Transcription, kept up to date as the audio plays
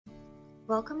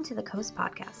Welcome to the Coast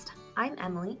Podcast. I'm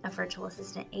Emilie, a virtual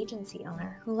assistant agency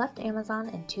owner who left Amazon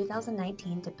in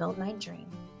 2019 to build my dream.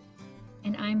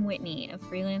 And I'm Whitney, a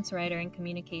freelance writer and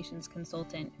communications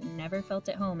consultant who never felt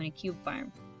at home in a cube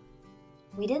farm.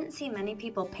 We didn't see many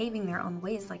people paving their own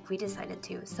ways like we decided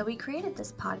to, so we created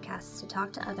this podcast to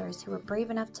talk to others who were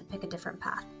brave enough to pick a different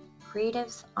path.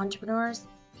 Creatives, entrepreneurs,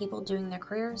 people doing their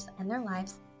careers and their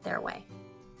lives their way.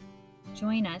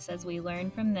 Join us as we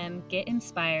learn from them, get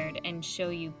inspired, and show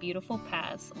you beautiful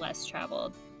paths less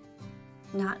traveled.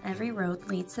 Not every road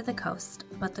leads to the coast,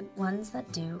 but the ones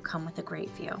that do come with a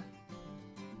great view.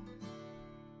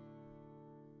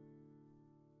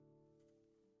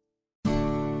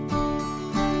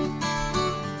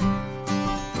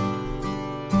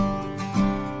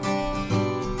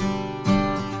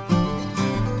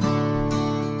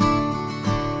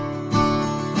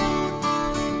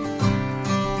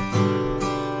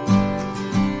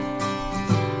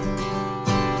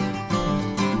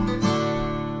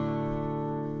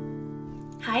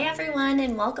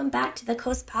 And welcome back to the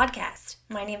Coast Podcast.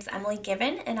 My name is Emilie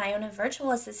Given, and I own a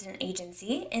virtual assistant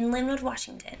agency in Linwood,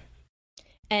 Washington.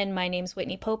 And my name's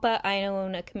Whitney Popa. I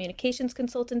own a communications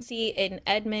consultancy in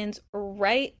Edmonds,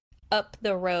 right up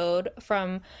the road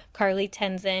from Carleigh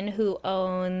Tenzin, who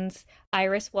owns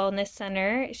Iris Wellness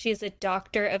Center. She is a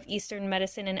doctor of Eastern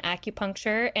medicine and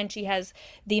acupuncture, and she has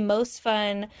the most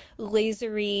fun,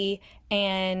 lasery,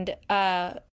 and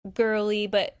girly,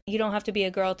 but you don't have to be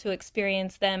a girl to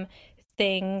experience them,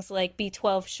 things like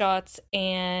B12 shots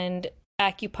and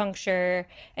acupuncture,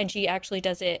 and she actually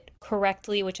does it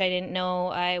correctly, which I didn't know.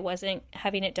 I wasn't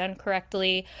having it done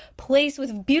correctly. Place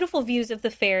with beautiful views of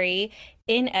the ferry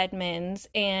in Edmonds,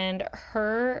 and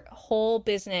her whole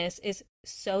business is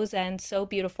so zen, so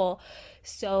beautiful,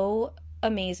 so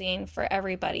amazing for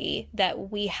everybody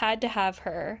that we had to have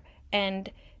her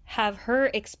and have her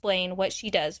explain what she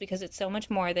does, because it's so much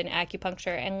more than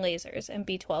acupuncture and lasers and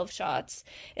B12 shots,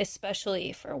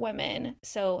 especially for women.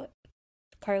 So,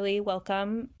 Carleigh,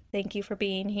 welcome. Thank you for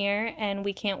being here, and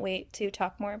we can't wait to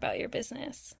talk more about your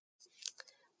business.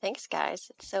 Thanks,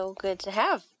 guys. It's so good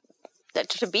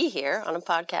to be here on a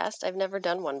podcast. I've never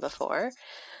done one before.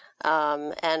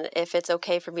 And if it's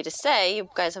okay for me to say, you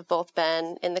guys have both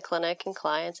been in the clinic and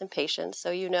clients and patients,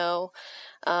 so you know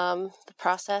the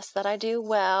process that I do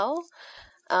well.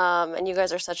 And you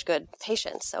guys are such good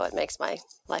patients, so it makes my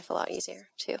life a lot easier,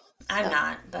 too. I'm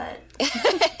not, but...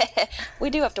 We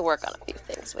do have to work on a few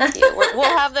things with you.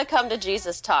 We'll have the Come to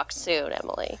Jesus talk soon,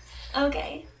 Emilie.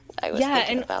 Okay. I was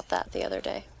thinking about that the other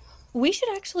day. We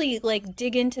should actually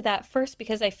dig into that first,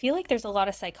 because I feel like there's a lot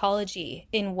of psychology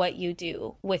in what you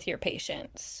do with your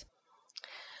patients.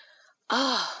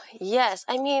 Oh, yes.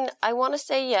 I mean, I want to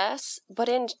say yes, but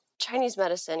in Chinese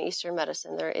medicine, Eastern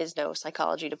medicine, there is no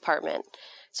psychology department.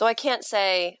 So I can't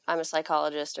say I'm a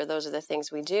psychologist or those are the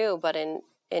things we do, but in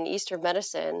Eastern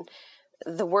medicine,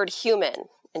 the word human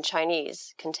in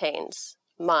Chinese contains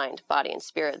mind, body, and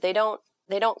spirit. They don't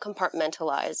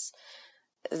compartmentalize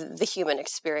the human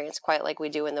experience quite like we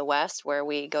do in the West, where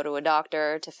we go to a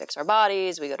doctor to fix our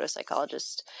bodies, we go to a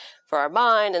psychologist for our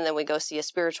mind, and then we go see a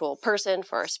spiritual person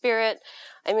for our spirit.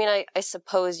 I mean, I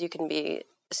suppose you can be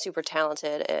super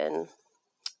talented in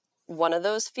one of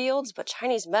those fields, but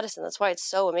Chinese medicine, that's why it's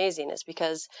so amazing, is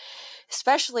because,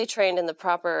 especially trained in the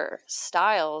proper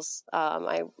styles,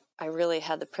 I really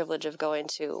had the privilege of going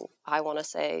to, I want to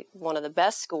say, one of the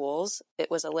best schools. It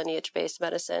was a lineage-based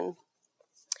medicine,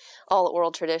 all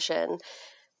oral tradition,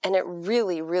 and it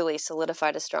really, really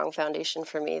solidified a strong foundation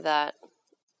for me that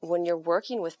when you're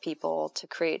working with people to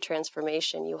create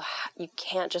transformation, you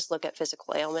can't just look at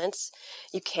physical ailments,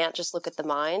 you can't just look at the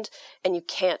mind, and you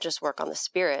can't just work on the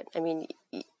spirit. I mean,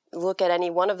 look at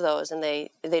any one of those and they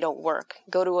don't work.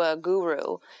 Go to a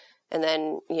guru and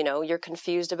then, you're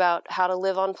confused about how to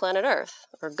live on planet Earth,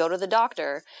 or go to the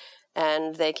doctor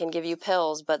and they can give you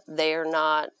pills, but they are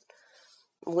not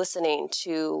listening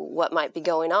to what might be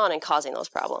going on and causing those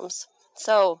problems.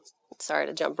 So, sorry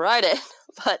to jump right in,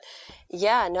 but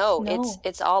yeah, no.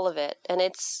 It's all of it. And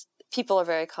people are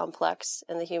very complex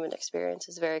and the human experience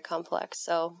is very complex.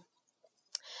 So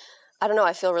I don't know,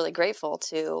 I feel really grateful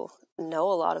to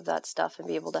know a lot of that stuff and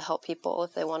be able to help people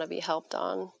if they want to be helped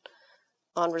on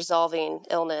resolving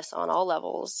illness on all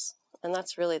levels. And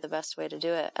that's really the best way to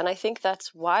do it. And I think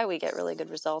that's why we get really good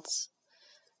results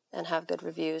and have good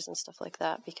reviews and stuff like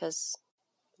that, because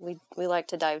we like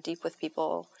to dive deep with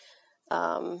people,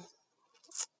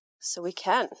 so we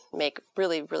can make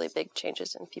really, really big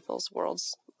changes in people's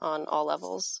worlds on all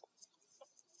levels.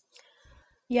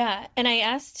 Yeah, and I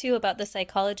asked too about the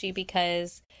psychology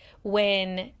because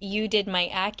when you did my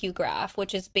accugraph,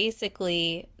 which is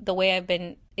basically the way I've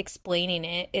been explaining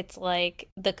it, it's like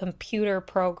the computer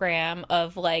program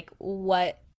of like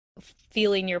what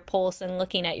feeling your pulse and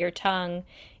looking at your tongue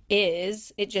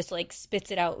is. It just like spits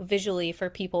it out visually for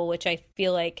people, which I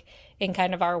feel like in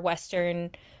kind of our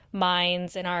Western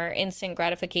minds and our instant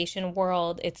gratification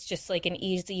world, it's just like an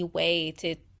easy way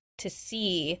to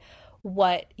see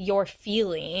what you're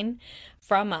feeling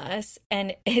from us.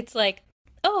 And it's like,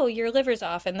 oh, your liver's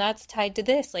off and that's tied to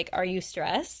this. Like, are you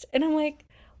stressed? And I'm like,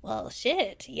 well,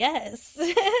 shit, yes.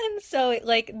 And so it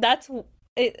like that's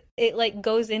it like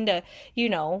goes into,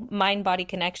 mind body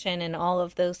connection and all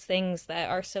of those things that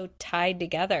are so tied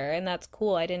together. And that's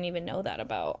cool. I didn't even know that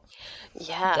about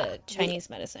Yeah. the Chinese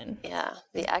medicine. Yeah,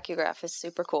 the accugraph is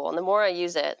super cool. And the more I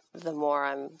use it, the more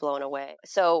I'm blown away.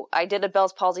 So I did a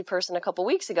Bell's palsy person a couple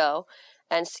weeks ago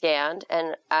and scanned.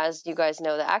 And as you guys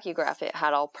know, the accugraph, it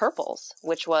had all purples,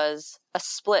 which was a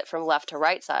split from left to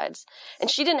right sides. And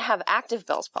she didn't have active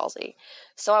Bell's palsy.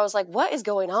 So I was like, what is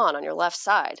going on your left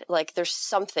side? Like, there's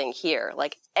something here.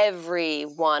 Like, every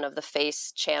one of the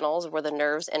face channels where the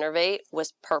nerves innervate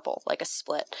was purple, like a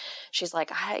split. She's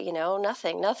like,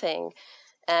 nothing.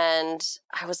 And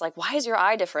I was like, why is your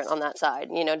eye different on that side?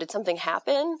 Did something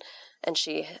happen? And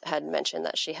she had mentioned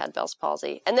that she had Bell's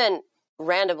palsy. And then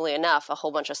randomly enough, a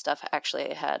whole bunch of stuff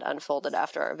actually had unfolded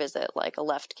after our visit, like a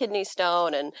left kidney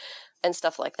stone and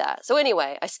stuff like that. So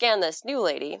anyway, I scanned this new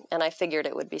lady and I figured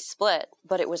it would be split,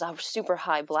 but it was a super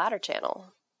high bladder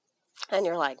channel. And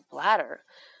you're like, bladder?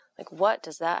 Like, what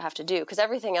does that have to do? Because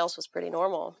everything else was pretty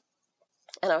normal.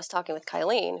 And I was talking with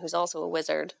Carleigh, who's also a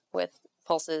wizard with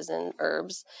pulses and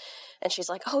herbs, and she's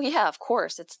like, oh yeah, of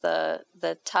course, it's the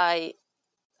Tai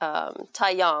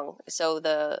Yang. So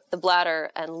the bladder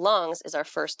and lungs is our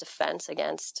first defense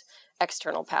against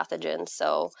external pathogens.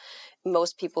 So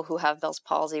most people who have Bell's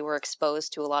palsy were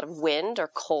exposed to a lot of wind or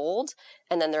cold,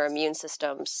 and then their immune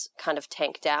systems kind of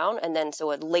tank down, and then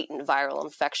so a latent viral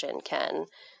infection can,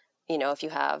 if you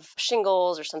have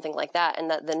shingles or something like that, and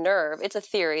that the nerve, it's a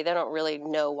theory, they don't really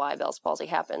know why Bell's palsy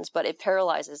happens, but it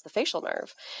paralyzes the facial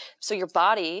nerve. So your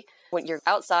body, when you're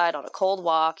outside on a cold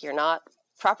walk, you're not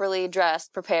properly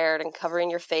dressed, prepared, and covering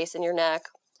your face and your neck,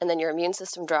 and then your immune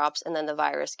system drops, and then the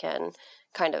virus can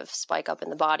kind of spike up in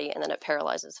the body, and then it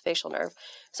paralyzes the facial nerve.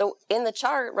 So in the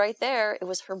chart right there, it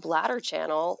was her bladder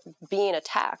channel being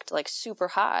attacked, like super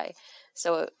high.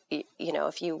 So,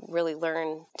 if you really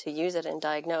learn to use it and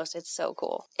diagnose, it's so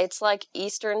cool. It's like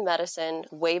Eastern medicine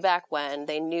way back when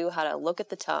they knew how to look at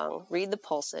the tongue, read the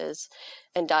pulses,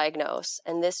 and diagnose.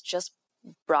 And this just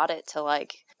brought it to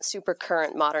like super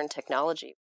current modern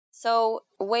technology. So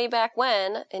way back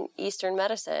when in Eastern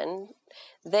medicine,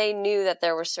 they knew that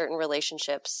there were certain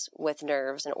relationships with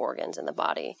nerves and organs in the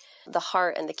body. The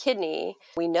heart and the kidney,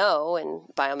 we know in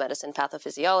biomedicine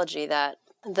pathophysiology that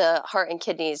the heart and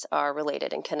kidneys are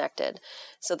related and connected.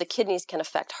 So the kidneys can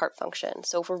affect heart function.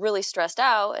 So if we're really stressed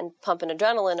out and pumping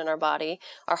adrenaline in our body,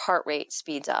 our heart rate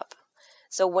speeds up.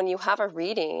 So when you have a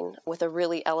reading with a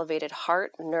really elevated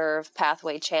heart nerve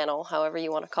pathway channel, however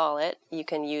you want to call it, you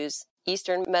can use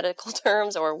Eastern medical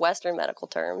terms or Western medical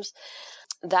terms.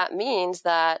 That means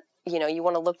that, you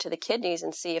want to look to the kidneys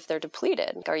and see if they're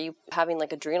depleted. Are you having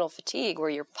like adrenal fatigue where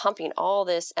you're pumping all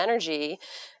this energy,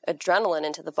 adrenaline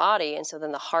into the body, and so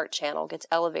then the heart channel gets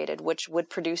elevated, which would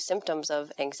produce symptoms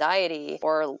of anxiety,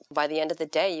 or by the end of the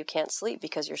day, you can't sleep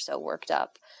because you're so worked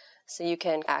up. So you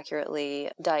can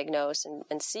accurately diagnose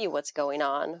and see what's going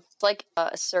on. It's like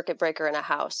a circuit breaker in a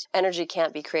house. Energy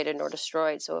can't be created nor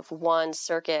destroyed. So if one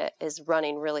circuit is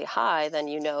running really high, then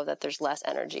you know that there's less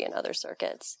energy in other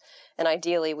circuits. And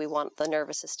ideally, we want the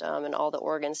nervous system and all the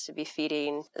organs to be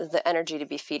feeding, the energy to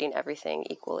be feeding everything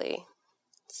equally.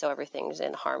 So everything's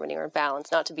in harmony or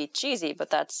balance. Not to be cheesy, but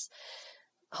that's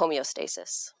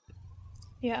homeostasis.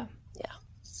 Yeah. Yeah.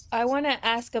 I want to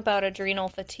ask about adrenal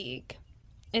fatigue.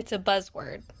 It's a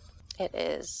buzzword. It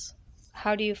is.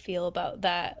 How do you feel about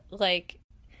that? Like,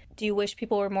 do you wish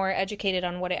people were more educated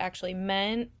on what it actually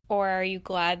meant? Or are you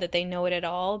glad that they know it at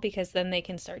all because then they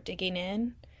can start digging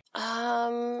in?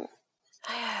 That's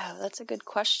a good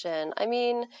question. I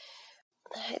mean,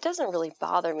 it doesn't really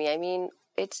bother me. I mean,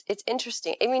 it's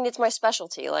interesting. I mean, it's my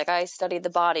specialty. Like, I studied the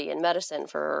body in medicine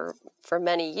for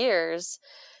many years.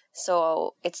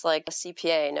 So it's like a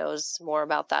CPA knows more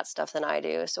about that stuff than I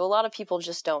do. So a lot of people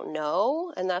just don't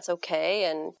know, and that's okay.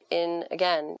 And in,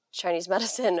 again, Chinese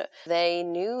medicine, they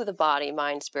knew the body,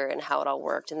 mind, spirit, and how it all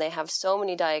worked. And they have so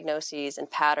many diagnoses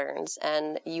and patterns,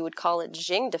 and you would call it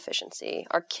Jing deficiency.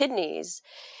 Our kidneys,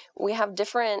 we have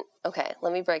different, okay,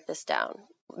 let me break this down.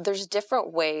 There's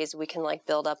different ways we can like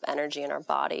build up energy in our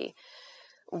body.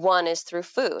 One is through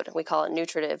food. We call it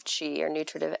nutritive chi or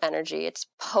nutritive energy. It's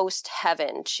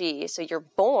post-heaven chi. So you're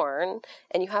born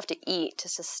and you have to eat to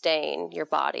sustain your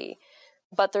body.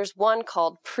 But there's one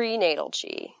called prenatal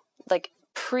chi, like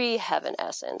pre-heaven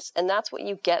essence. And that's what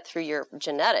you get through your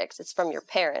genetics. It's from your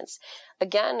parents.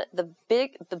 Again, the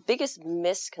biggest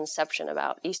misconception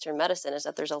about Eastern medicine is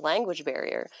that there's a language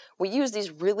barrier. We use these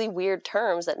really weird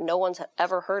terms that no one's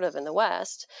ever heard of in the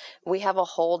West. We have a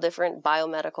whole different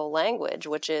biomedical language,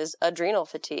 which is adrenal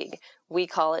fatigue. We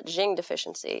call it Jing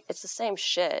deficiency. It's the same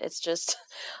shit. It's just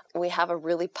we have a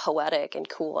really poetic and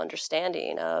cool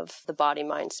understanding of the body,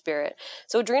 mind, spirit.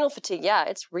 So adrenal fatigue, yeah,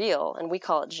 it's real, and we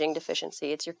call it Jing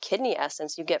deficiency. It's your kidney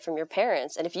essence you get from your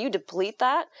parents. And if you deplete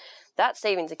that, that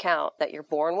savings account that you're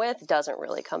born with doesn't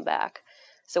really come back.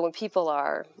 So when people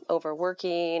are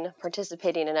overworking,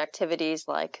 participating in activities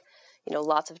like,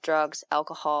 lots of drugs,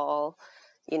 alcohol,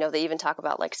 they even talk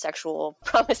about like sexual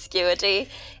promiscuity,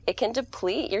 it can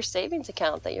deplete your savings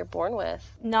account that you're born with.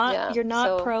 You're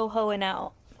not pro hoeing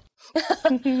out.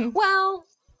 Well,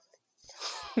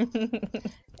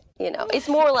 it's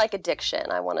more like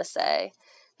addiction, I want to say.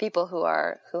 People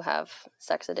who have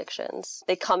sex addictions,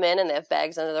 they come in and they have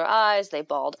bags under their eyes, they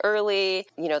bald early,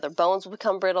 their bones will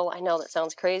become brittle. I know that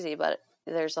sounds crazy, but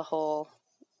there's a whole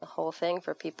thing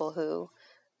for people who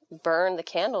burn the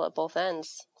candle at both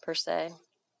ends, per se.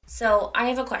 So I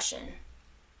have a question.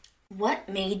 What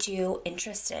made you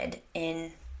interested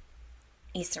in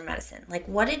Eastern medicine? Like,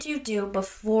 what did you do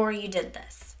before you did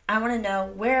this? I want to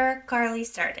know where Carleigh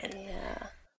started.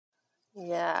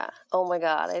 Yeah. Oh my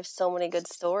God. I have so many good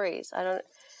stories.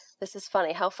 This is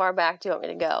funny. How far back do you want me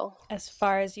to go? As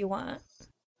far as you want.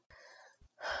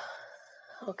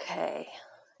 Okay.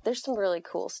 There's some really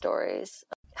cool stories.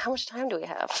 How much time do we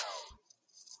have?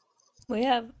 We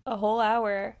have a whole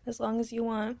hour, as long as you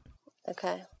want.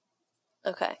 Okay.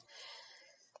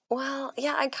 Well,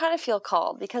 yeah, I kind of feel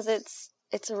called because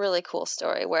it's a really cool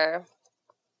story where,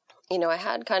 I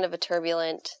had kind of a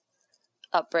turbulent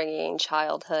upbringing,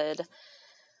 childhood.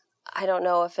 I don't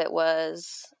know if it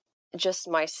was just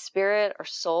my spirit or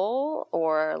soul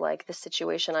or like the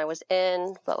situation I was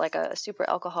in, but like a super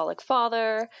alcoholic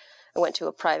father. I went to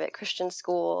a private Christian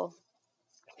school.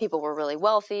 People were really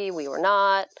wealthy. We were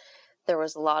not. There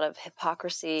was a lot of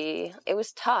hypocrisy. It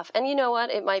was tough. And you know what?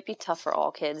 It might be tough for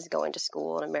all kids going to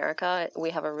school in America.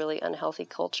 We have a really unhealthy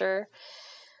culture.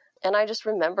 And I just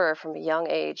remember from a young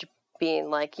age being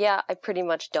like, yeah, I pretty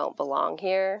much don't belong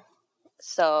here.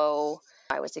 So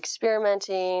I was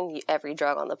experimenting, every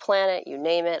drug on the planet, you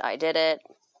name it, I did it.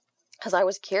 Because I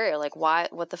was curious, like,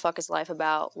 what the fuck is life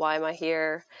about? Why am I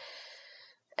here?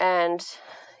 And,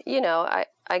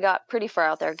 I got pretty far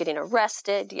out there getting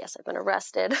arrested. Yes, I've been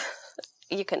arrested.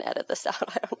 You can edit this out,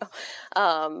 I don't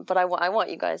know. But I want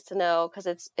you guys to know,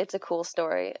 because it's a cool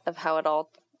story of how it all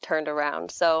turned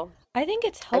around. So I think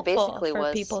it's helpful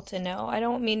for people to know. I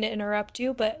don't mean to interrupt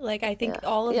you, but like I think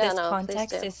all of this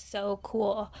context is so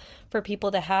cool for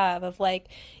people to have, of like,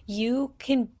 you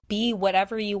can be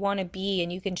whatever you want to be,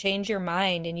 and you can change your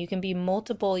mind, and you can be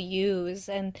multiple yous,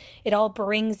 and it all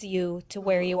brings you to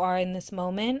where you are in this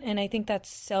moment. And I think that's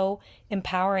so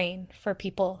empowering for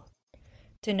people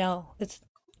to know. It's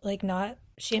like not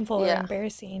shameful or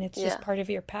embarrassing. It's just part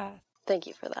of your path. Thank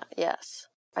you for that. Yes.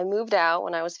 I moved out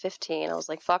when I was 15. I was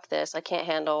like, fuck this. I can't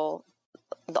handle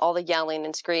all the yelling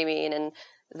and screaming and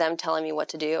them telling me what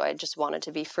to do. I just wanted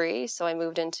to be free. So I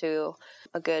moved into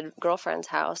a good girlfriend's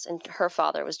house, and her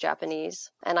father was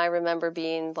Japanese. And I remember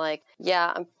being like,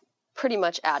 yeah, I'm pretty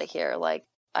much out of here. Like,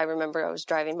 I remember I was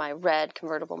driving my red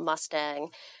convertible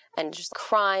Mustang and just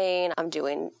crying. I'm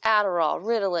doing Adderall,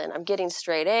 Ritalin. I'm getting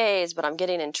straight A's, but I'm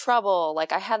getting in trouble.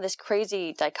 Like, I had this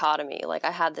crazy dichotomy. Like,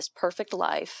 I had this perfect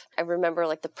life. I remember,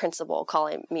 like, the principal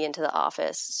calling me into the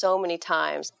office so many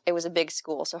times. It was a big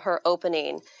school, so her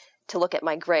opening to look at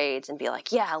my grades and be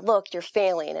like, yeah, look, you're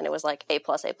failing. And it was like A+,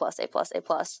 A+, A+,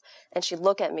 A+. And she'd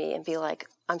look at me and be like,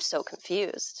 I'm so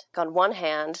confused. On one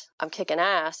hand, I'm kicking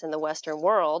ass in the Western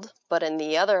world, but in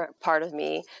the other part of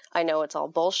me, I know it's all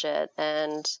bullshit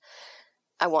and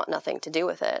I want nothing to do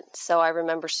with it. So I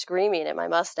remember screaming at my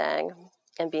Mustang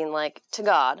and being like, to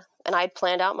God. And I'd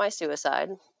planned out my suicide,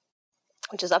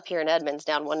 which is up here in Edmonds,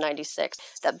 down 196.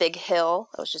 That big hill,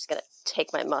 I was just going to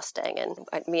take my Mustang. And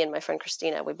me and my friend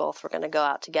Christina, we both were going to go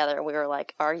out together. And we were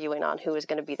like arguing on who was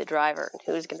going to be the driver and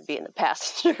who was going to be in the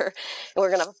passenger. And we were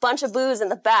going to have a bunch of booze in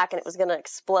the back and it was going to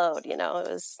explode. It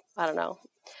was, I don't know,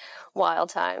 wild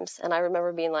times. And I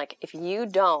remember being like, if you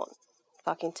don't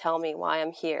fucking tell me why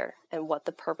I'm here and what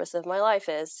the purpose of my life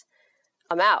is,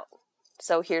 I'm out.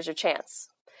 So here's your chance.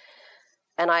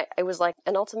 And it was like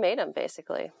an ultimatum,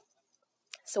 basically.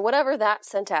 So whatever that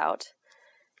sent out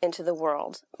into the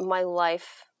world, my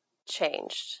life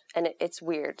changed. And it's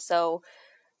weird. So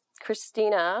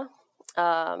Christina,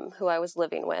 who I was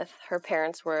living with, her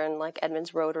parents were in like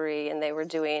Edmonds Rotary, and they were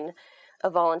doing a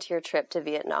volunteer trip to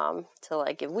Vietnam to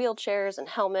like give wheelchairs and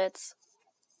helmets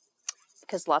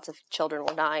because lots of children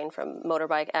were dying from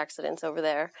motorbike accidents over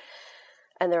there.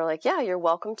 And they're like, yeah, you're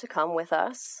welcome to come with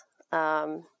us.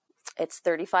 It's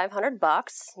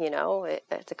 $3,500, you know,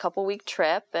 it's a couple week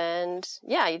trip, and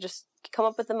yeah, you just come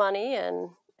up with the money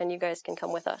and you guys can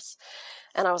come with us.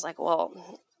 And I was like, well,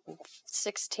 I'm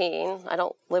 16, I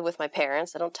don't live with my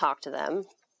parents, I don't talk to them,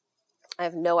 I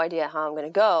have no idea how I'm going to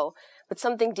go, but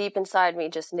something deep inside me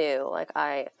just knew, like,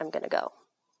 I am going to go.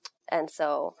 And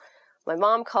so my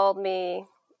mom called me,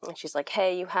 and she's like,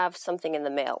 hey, you have something in the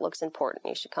mail, it looks important,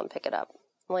 you should come pick it up.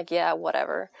 I'm like, yeah,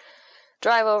 whatever.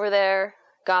 Drive over there,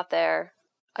 got there,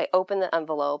 I opened the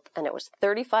envelope, and it was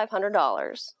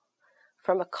 $3,500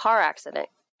 from a car accident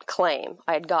claim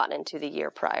I had gotten into the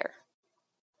year prior.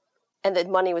 And the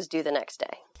money was due the next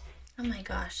day. Oh my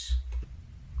gosh.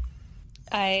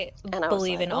 I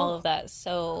believe like, in all of that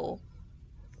so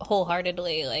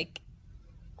wholeheartedly. Like,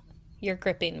 you're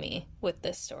gripping me with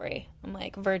this story. I'm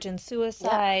like, virgin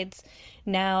suicides. Yeah.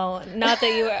 Now, not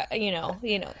that you are,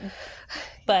 you know,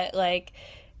 but like,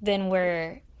 then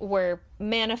we're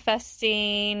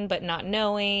manifesting, but not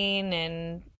knowing,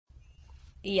 and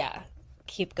yeah,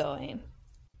 keep going.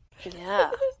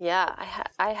 Yeah.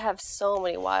 I have so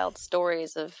many wild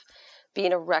stories of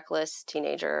being a reckless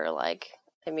teenager. Like,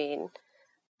 I mean,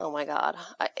 oh my God.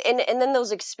 And then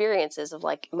those experiences of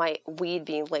like my weed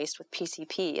being laced with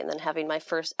PCP, and then having my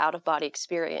first out-of-body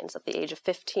experience at the age of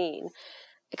 15.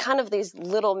 Kind of these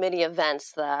little mini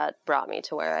events that brought me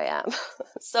to where I am.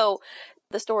 So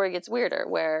the story gets weirder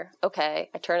where, okay,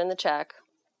 I turn in the check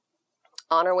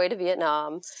on our way to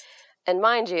Vietnam. And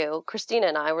mind you, Christina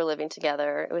and I were living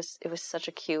together. It was such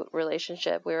a cute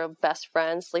relationship. We were best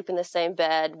friends, sleep in the same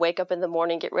bed, wake up in the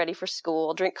morning, get ready for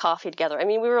school, drink coffee together. I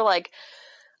mean, we were like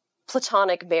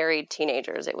platonic married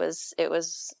teenagers. It was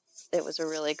a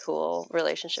really cool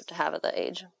relationship to have at that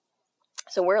age.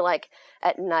 So we're like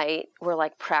at night, we're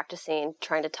like practicing,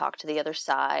 trying to talk to the other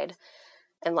side,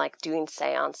 and like doing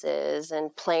seances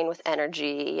and playing with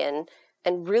energy, and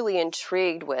really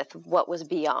intrigued with what was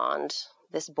beyond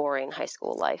this boring high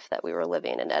school life that we were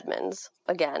living in Edmonds.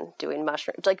 Again, doing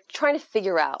mushrooms, like trying to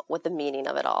figure out what the meaning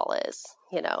of it all is,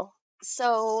 you know?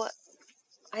 So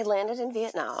I landed in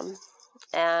Vietnam,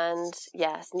 and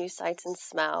yes, new sights and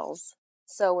smells.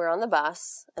 So we're on the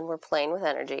bus and we're playing with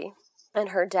energy, and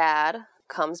her dad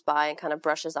comes by and kind of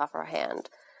brushes off our hand.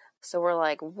 So we're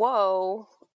like, whoa,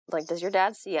 like, does your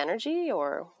dad see energy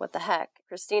or what the heck?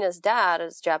 Christina's dad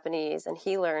is Japanese, and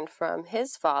he learned from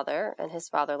his father, and his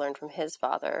father learned from his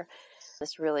father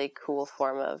this really cool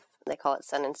form of, they call it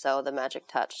sen and so, the magic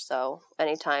touch. So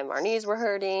anytime our knees were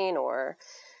hurting, or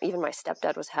even my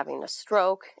stepdad was having a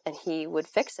stroke, and he would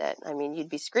fix it. I mean, you'd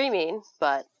be screaming,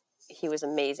 but he was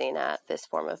amazing at this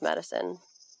form of medicine.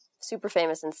 Super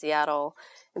famous in Seattle,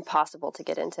 impossible to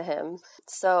get into him.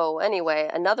 So anyway,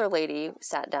 another lady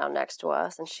sat down next to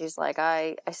us, and she's like,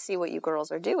 I see what you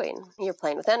girls are doing. You're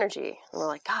playing with energy. And we're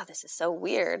like, God, this is so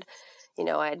weird. You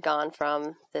know, I had gone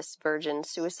from this virgin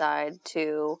suicide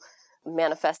to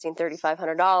manifesting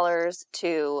 $3,500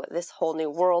 to this whole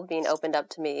new world being opened up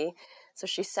to me. So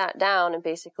she sat down and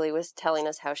basically was telling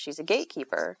us how she's a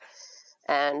gatekeeper.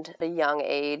 And at a young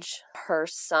age, her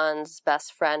son's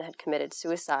best friend had committed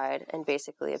suicide and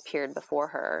basically appeared before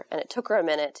her. And it took her a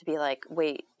minute to be like,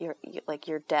 wait,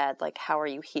 you're dead. Like, how are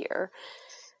you here?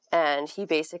 And he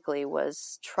basically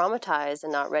was traumatized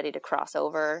and not ready to cross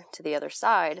over to the other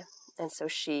side. And so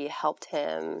she helped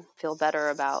him feel better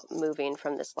about moving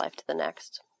from this life to the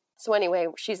next. So anyway,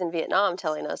 she's in Vietnam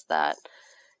telling us that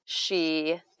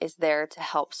she is there to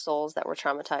help souls that were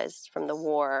traumatized from the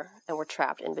war and were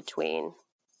trapped in between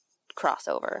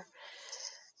crossover.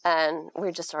 And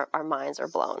we're just, our minds are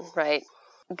blown, right?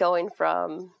 Going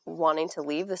from wanting to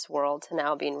leave this world to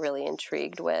now being really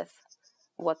intrigued with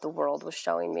what the world was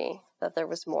showing me, that there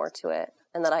was more to it,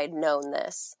 and that I had known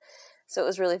this. So it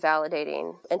was really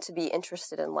validating, and to be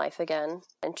interested in life again,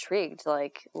 intrigued,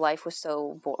 like life was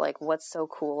so, like what's so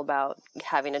cool about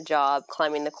having a job,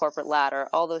 climbing the corporate ladder,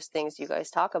 all those things you guys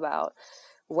talk about,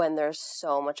 when there's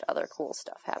so much other cool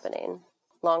stuff happening.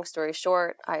 Long story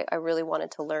short, I really wanted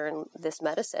to learn this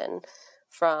medicine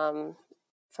from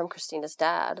Christina's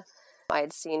dad. I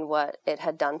had seen what it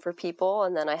had done for people,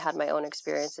 and then I had my own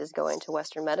experiences going to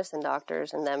Western medicine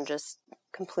doctors and them just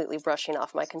completely brushing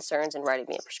off my concerns and writing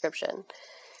me a prescription.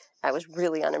 I was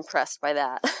really unimpressed by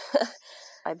that.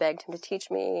 I begged him to teach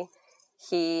me.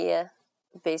 He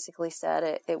basically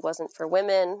said it wasn't for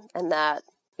women and that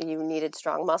you needed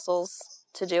strong muscles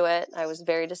to do it. I was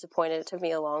very disappointed. It took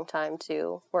me a long time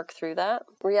to work through that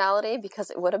reality because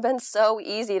it would have been so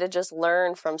easy to just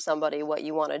learn from somebody what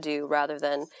you want to do rather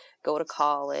than go to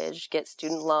college, get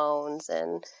student loans,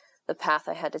 and the path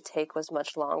I had to take was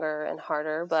much longer and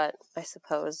harder, but I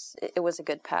suppose it was a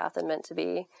good path and meant to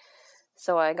be.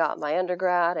 So I got my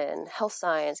undergrad in health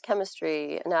science,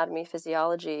 chemistry, anatomy,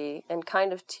 physiology, and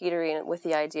kind of teetering with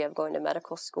the idea of going to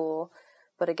medical school,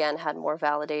 but again, had more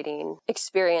validating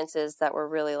experiences that were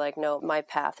really like, no, my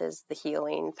path is the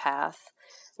healing path,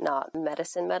 not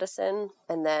medicine.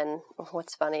 And then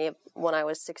what's funny, when I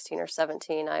was 16 or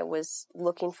 17, I was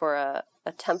looking for a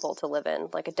temple to live in,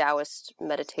 like a Taoist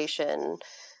meditation.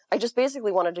 I just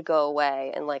basically wanted to go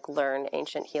away and like learn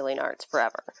ancient healing arts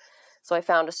forever. So I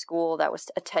found a school that was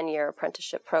a 10-year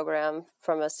apprenticeship program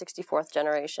from a 64th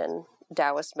generation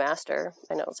Taoist master.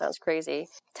 I know it sounds crazy.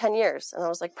 10 years. And I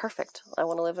was like, perfect. I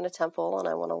want to live in a temple and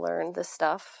I want to learn this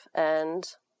stuff. And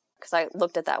because I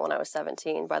looked at that when I was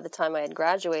 17. By the time I had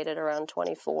graduated around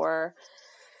 24,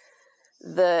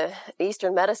 the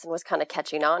Eastern medicine was kind of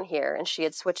catching on here. And she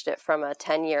had switched it from a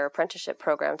 10-year apprenticeship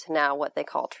program to now what they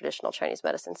call traditional Chinese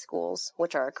medicine schools,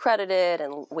 which are accredited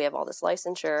and we have all this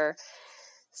licensure.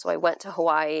 So I went to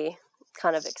Hawaii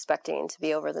kind of expecting to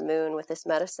be over the moon with this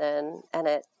medicine, and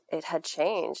it had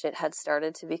changed. It had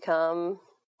started to become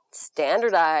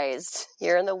standardized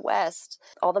here in the West.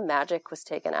 All the magic was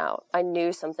taken out. I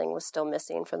knew something was still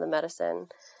missing from the medicine.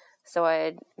 So I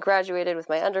had graduated with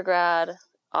my undergrad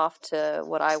off to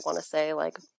what I want to say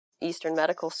like Eastern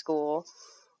medical school,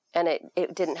 and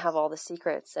it didn't have all the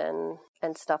secrets and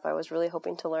stuff I was really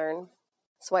hoping to learn.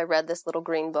 So I read this little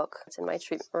green book. It's in my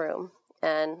treatment room.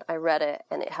 And I read it,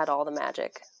 and it had all the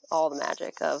magic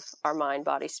of our mind,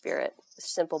 body, spirit.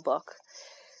 Simple book.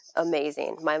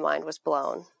 Amazing. My mind was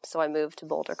blown. So I moved to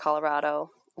Boulder, Colorado,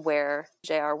 where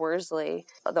J.R. Worsley,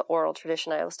 the oral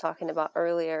tradition I was talking about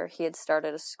earlier, he had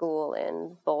started a school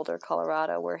in Boulder,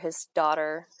 Colorado, where his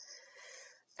daughter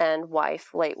and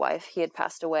wife, late wife, he had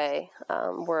passed away,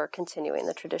 were continuing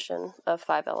the tradition of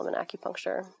 5-element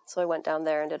acupuncture. So I went down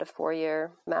there and did a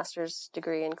 4-year master's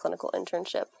degree in clinical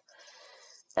internship.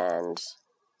 And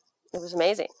it was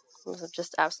amazing. It was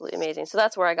just absolutely amazing. So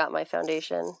that's where I got my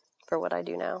foundation for what I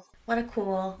do now. What a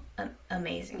cool,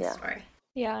 amazing story.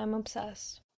 Yeah, I'm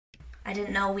obsessed. I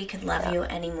didn't know we could love you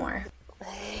anymore.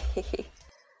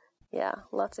 Yeah,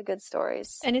 lots of good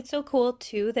stories. And it's so cool,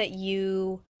 too, that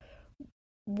you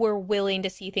were willing to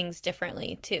see things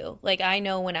differently, too. Like, I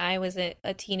know when I was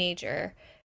a teenager,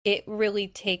 it really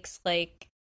takes, like,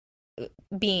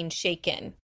 being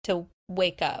shaken to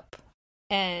wake up.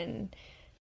 And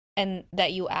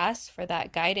that you asked for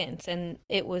that guidance, and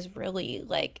it was really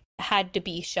like had to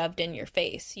be shoved in your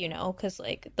face, you know, because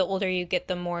like the older you get,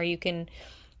 the more you can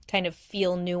kind of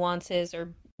feel nuances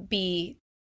or be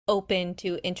open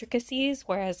to intricacies,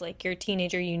 whereas like you're a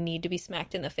teenager, you need to be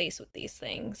smacked in the face with these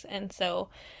things. And so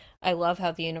I love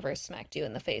how the universe smacked you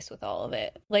in the face with all of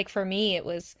it. Like for me, it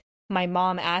was my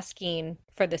mom asking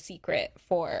for The Secret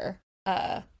for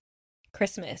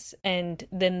Christmas, and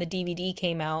then the DVD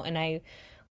came out, and I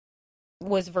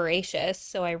was voracious,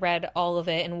 so I read all of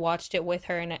it and watched it with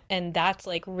her, and that's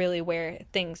like really where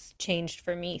things changed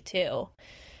for me too.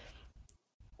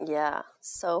 Yeah,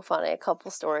 so funny. A couple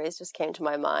stories just came to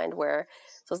my mind where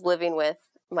I was living with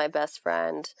my best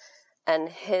friend, and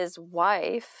his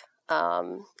wife,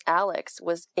 Alex,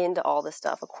 was into all this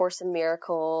stuff, A Course in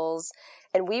Miracles,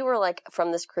 and we were like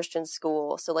from this Christian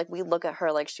school, so like we look at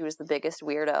her like she was the biggest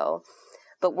weirdo.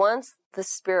 But once the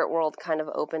spirit world kind of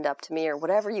opened up to me, or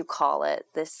whatever you call it,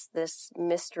 this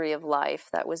mystery of life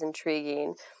that was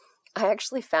intriguing, I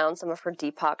actually found some of her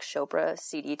Deepak Chopra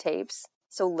CD tapes.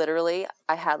 So literally,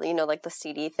 I had, like the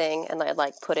CD thing, and I'd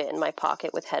like put it in my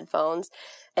pocket with headphones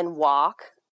and walk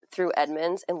through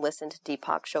Edmonds and listen to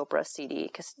Deepak Chopra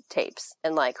CD tapes.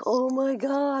 And like, oh my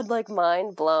God, like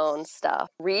mind blown stuff.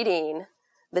 Reading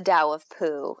the Tao of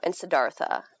Pooh and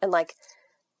Siddhartha, and like,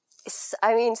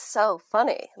 I mean, so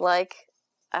funny. Like,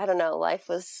 I don't know, life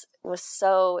was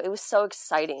so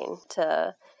exciting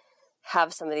to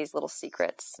have some of these little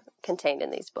secrets contained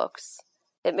in these books.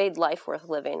 It made life worth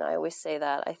living. I always say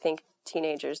that. I think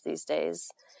teenagers these days,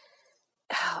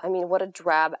 I mean, what a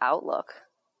drab outlook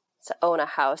to own a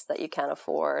house that you can't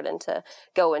afford and to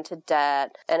go into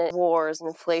debt and wars and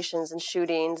inflations and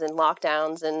shootings and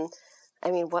lockdowns. And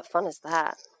I mean, what fun is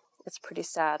that? It's pretty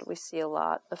sad. We see a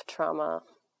lot of trauma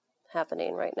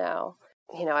happening right now.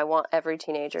 I want every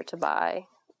teenager to buy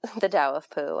the Tao of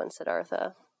Pooh and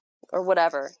Siddhartha. or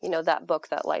whatever, that book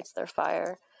that lights their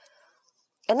fire.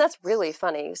 And that's really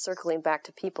funny, circling back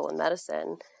to people in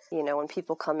medicine. When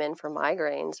people come in for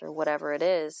migraines or whatever it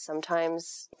is,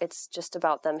 sometimes it's just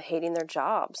about them hating their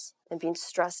jobs and being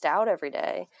stressed out every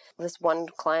day. This one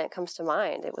client comes to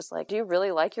mind. It was like, do you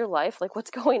really like your life? Like,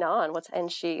 what's going on? And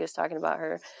she was talking about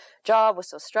her job was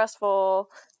so stressful,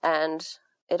 and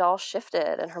it all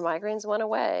shifted and her migraines went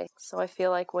away. So I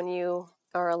feel like when you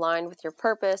are aligned with your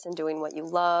purpose and doing what you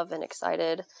love and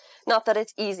excited, not that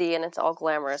it's easy and it's all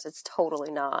glamorous, it's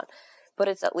totally not, but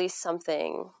it's at least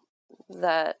something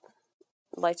that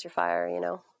lights your fire.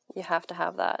 You have to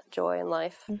have that joy in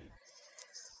life.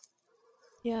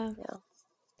 Yeah.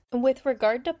 With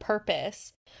regard to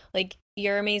purpose, like,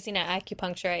 you're amazing at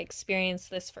acupuncture. I experienced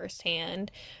this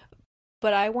firsthand,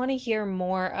 but I want to hear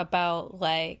more about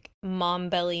like Mom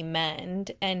Belly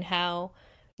Mend and how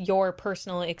your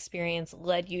personal experience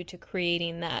led you to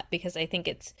creating that, because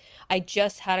I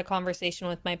just had a conversation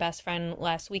with my best friend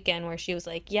last weekend where she was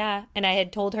like, yeah, and I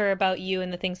had told her about you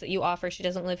and the things that you offer. She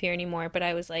doesn't live here anymore, but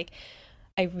I was like,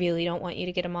 I really don't want you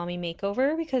to get a mommy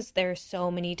makeover because there are so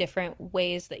many different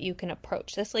ways that you can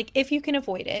approach this, like if you can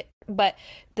avoid it. But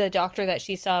the doctor that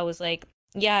she saw was like,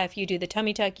 yeah, if you do the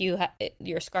tummy tuck,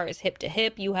 your scar is hip to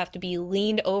hip. You have to be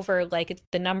leaned over like it's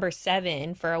the number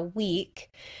 7 for a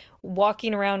week,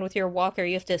 walking around with your walker.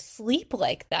 You have to sleep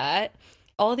like that.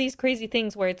 All these crazy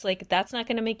things where it's like, that's not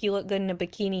going to make you look good in a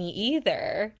bikini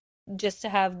either. Just to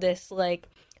have this like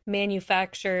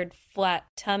manufactured flat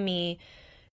tummy,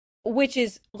 which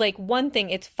is like one thing,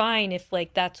 it's fine if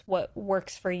like that's what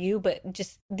works for you, but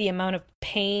just the amount of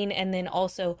pain and then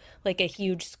also like a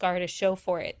huge scar to show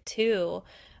for it too,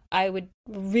 I would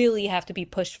really have to be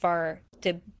pushed far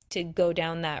to go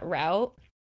down that route.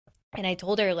 And I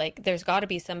told her, like, there's got to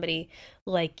be somebody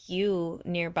like you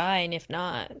nearby, and if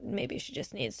not, maybe she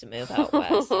just needs to move out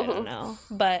west. I don't know.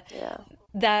 But Yeah.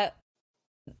 that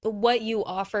what you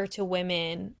offer to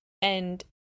women and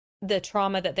the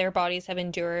trauma that their bodies have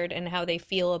endured and how they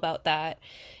feel about that,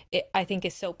 I think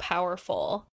is so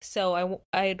powerful. So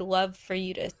I'd love for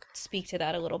you to speak to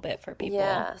that a little bit for people.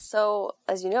 Yeah. So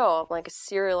as you know, I'm like a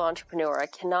serial entrepreneur. I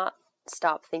cannot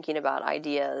stop thinking about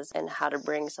ideas and how to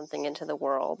bring something into the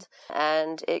world.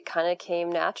 And it kind of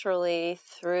came naturally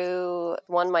through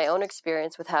my own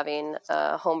experience with having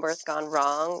a home birth gone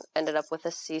wrong, ended up with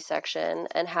a C-section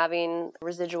and having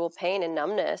residual pain and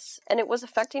numbness. And it was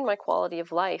affecting my quality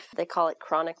of life. They call it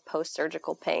chronic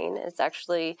post-surgical pain. It's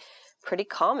actually pretty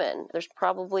common. There's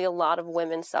probably a lot of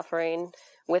women suffering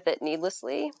with it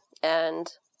needlessly,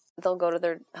 and they'll go to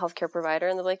their healthcare provider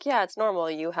and they're like, yeah, it's normal.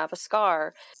 You have a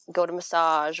scar, go to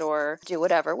massage or do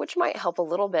whatever, which might help a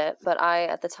little bit. But I,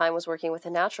 at the time, was working with a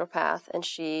naturopath, and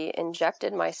she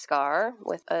injected my scar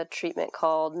with a treatment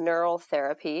called neural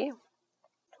therapy,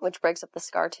 which breaks up the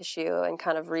scar tissue and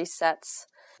kind of resets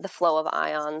the flow of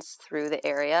ions through the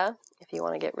area. If you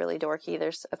want to get really dorky,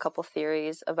 there's a couple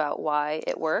theories about why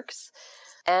it works.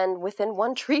 And within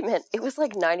one treatment, it was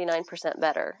like 99%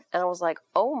 better. And I was like,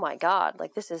 oh my God,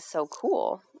 like this is so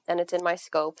cool. And it's in my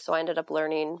scope. So I ended up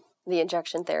learning the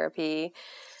injection therapy.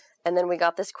 And then we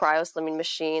got this cryo-slimming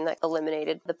machine that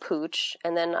eliminated the pooch.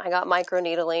 And then I got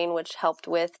microneedling, which helped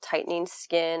with tightening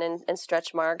skin and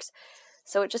stretch marks.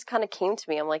 So it just kind of came to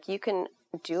me. I'm like, you can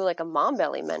do like a Mom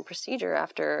Belly Mend procedure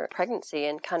after pregnancy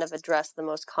and kind of address the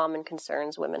most common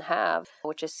concerns women have,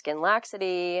 which is skin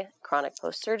laxity, chronic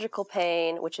post-surgical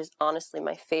pain, which is honestly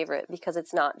my favorite because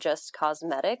it's not just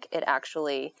cosmetic. It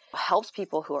actually helps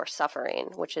people who are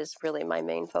suffering, which is really my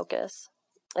main focus.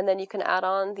 And then you can add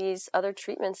on these other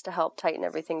treatments to help tighten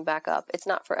everything back up. It's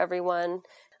not for everyone.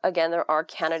 Again, there are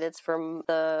candidates for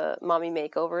the mommy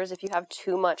makeovers. If you have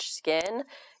too much skin,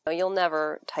 you'll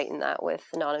never tighten that with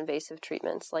non-invasive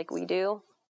treatments like we do.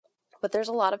 But there's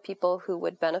a lot of people who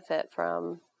would benefit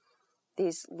from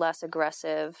these less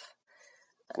aggressive,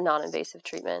 non-invasive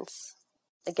treatments.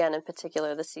 Again, in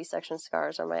particular, the C-section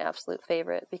scars are my absolute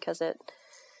favorite because it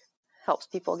helps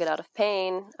people get out of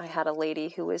pain. I had a lady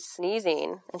who was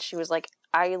sneezing, and she was like,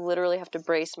 I literally have to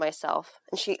brace myself.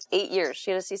 And she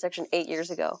had a C-section 8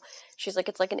 years ago. She's like,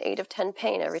 it's like an 8 of 10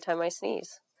 pain every time I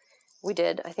sneeze.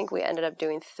 I think we ended up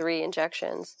doing 3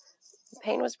 injections. The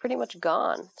pain was pretty much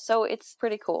gone. So it's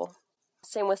pretty cool.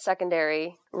 Same with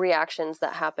secondary reactions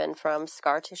that happen from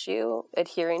scar tissue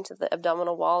adhering to the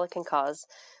abdominal wall. It can cause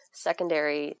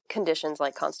secondary conditions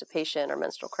like constipation or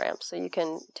menstrual cramps. So you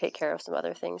can take care of some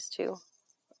other things too.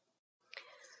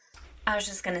 I was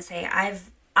just going to say,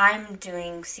 I'm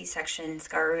doing C-section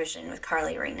scar erosion with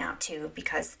Carleigh right now too,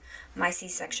 because my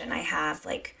C-section, I have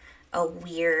like a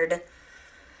weird,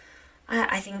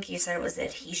 I think you said it was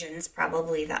adhesions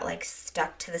probably that like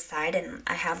stuck to the side, and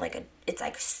I have like it's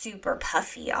like super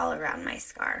puffy all around my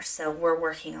scar. So we're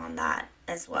working on that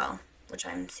as well, which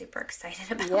I'm super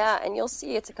excited about. Yeah, and you'll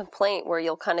see it's a complaint where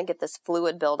you'll kind of get this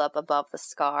fluid buildup above the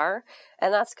scar,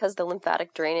 and that's because the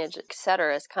lymphatic drainage,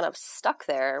 etc., is kind of stuck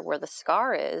there where the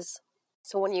scar is.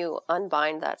 So when you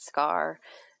unbind that scar,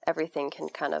 everything can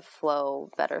kind of flow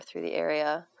better through the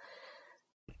area.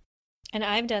 And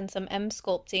I've done some M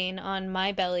sculpting on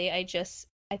my belly. I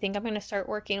think I'm going to start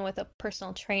working with a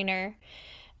personal trainer,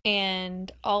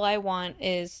 and all I want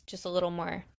is just a little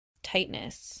more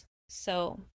tightness.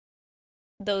 So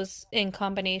those in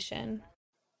combination.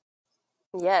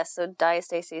 Yes, so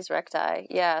diastasis recti.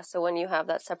 Yeah, so when you have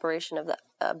that separation of the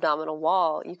abdominal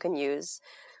wall, you can use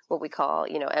what we call,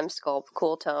 M-Sculpt,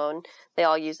 Cool Tone. They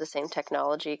all use the same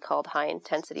technology called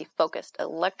high-intensity focused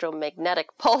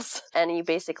electromagnetic pulse, and you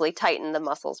basically tighten the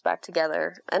muscles back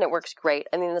together, and it works great.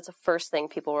 I mean, that's the first thing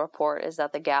people report is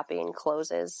that the gapping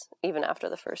closes even after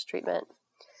the first treatment.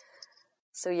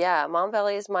 So yeah, Mom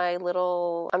Belly is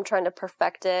I'm trying to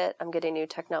perfect it. I'm getting new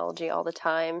technology all the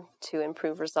time to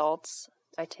improve results.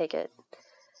 I take it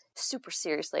super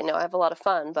seriously. No, I have a lot of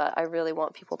fun, but I really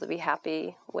want people to be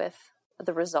happy with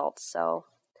the results. So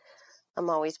I'm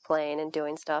always playing and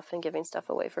doing stuff and giving stuff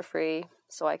away for free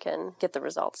so I can get the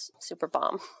results super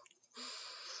bomb.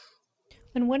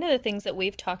 And one of the things that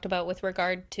we've talked about with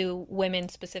regard to women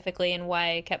specifically, and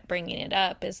why I kept bringing it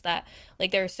up, is that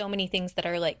like there are so many things that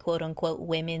are like quote unquote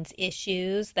women's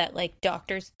issues that like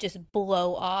doctors just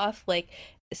blow off, like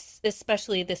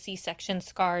especially the C-section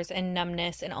scars and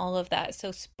numbness and all of that.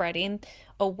 So spreading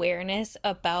awareness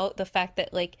about the fact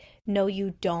that like, no,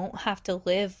 you don't have to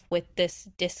live with this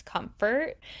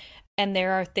discomfort, and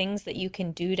there are things that you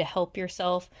can do to help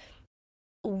yourself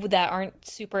that aren't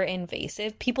super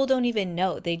invasive. People don't even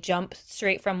know. They jump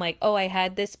straight from like, oh, I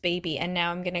had this baby and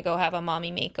now I'm gonna go have a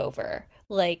mommy makeover.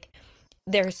 Like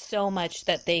there's so much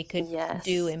that they could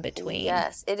do in between.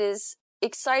 Yes, it is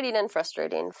exciting and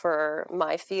frustrating for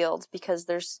my field because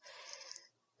there's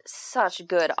such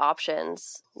good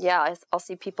options. Yeah, I'll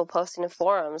see people posting in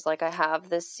forums like, I have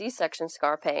this C-section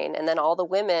scar pain, and then all the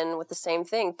women with the same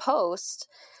thing post.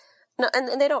 No,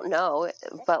 and they don't know,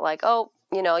 but like, oh,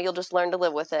 you'll just learn to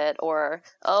live with it, or,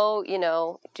 oh,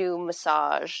 do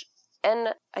massage. And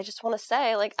I just want to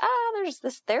say, like, there's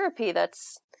this therapy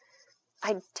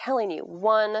I'm telling you,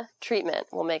 one treatment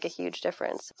will make a huge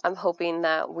difference. I'm hoping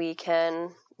that we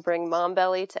can bring Mom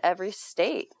Belly to every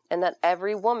state, and that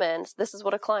every woman, this is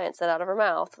what a client said out of her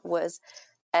mouth, was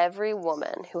every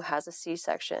woman who has a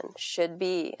C-section should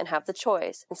be and have the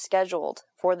choice and scheduled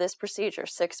for this procedure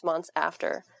 6 months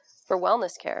after for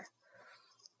wellness care,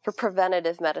 for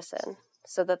preventative medicine,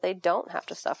 so that they don't have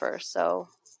to suffer. So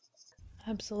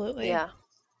absolutely. Yeah.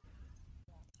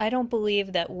 I don't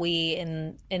believe that we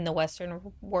in the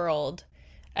Western world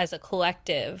as a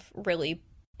collective really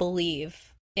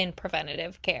believe in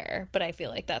preventative care, but I feel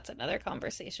like that's another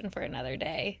conversation for another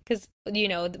day, because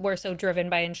we're so driven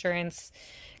by insurance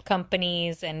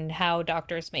companies and how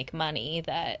doctors make money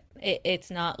that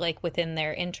it's not like within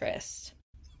their interest.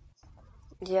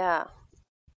 Yeah.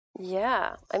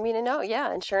 I mean, no,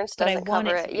 yeah, insurance doesn't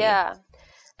cover it. Yeah.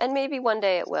 And maybe one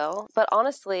day it will. But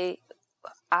honestly,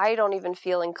 I don't even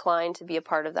feel inclined to be a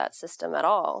part of that system at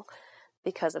all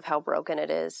because of how broken it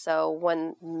is. So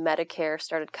when Medicare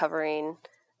started covering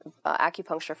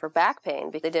acupuncture for back pain,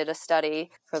 they did a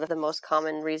study for the most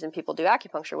common reason people do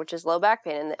acupuncture, which is low back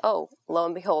pain. And lo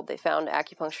and behold, they found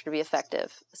acupuncture to be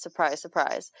effective. Surprise,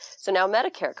 surprise. So now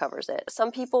Medicare covers it.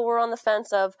 Some people were on the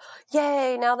fence of,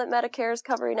 yay, now that Medicare is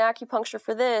covering acupuncture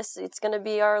for this, it's going to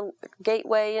be our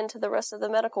gateway into the rest of the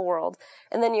medical world.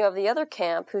 And then you have the other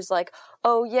camp who's like,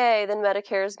 oh, yay, then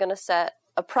Medicare is going to set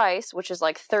a price, which is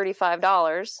like $35,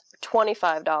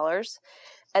 $25.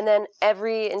 And then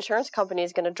every insurance company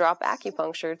is going to drop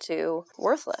acupuncture to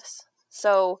worthless.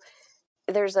 So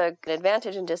there's an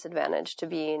advantage and disadvantage to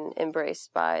being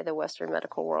embraced by the Western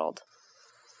medical world.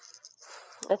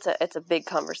 It's a big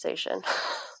conversation.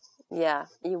 Yeah,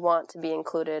 you want to be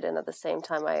included, and at the same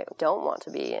time, I don't want to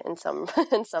be in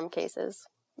some cases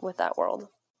with that world.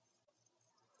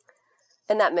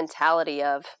 And that mentality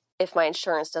of, if my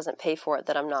insurance doesn't pay for it,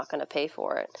 that I'm not going to pay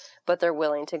for it. But they're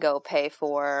willing to go pay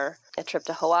for a trip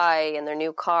to Hawaii and their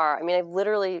new car. I mean, I've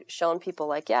literally shown people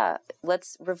like, yeah,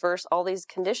 let's reverse all these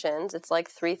conditions. It's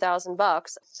like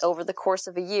 $3,000 over the course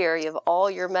of a year. You have all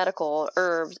your medical,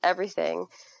 herbs, everything.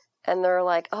 And they're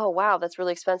like, oh, wow, that's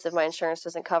really expensive. My insurance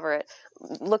doesn't cover it.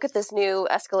 Look at this new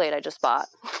Escalade I just bought.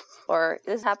 Or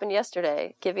this happened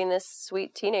yesterday, giving this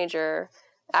sweet teenager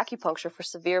acupuncture for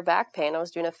severe back pain. I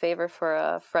was doing a favor for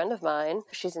a friend of mine.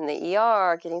 She's in the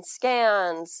ER getting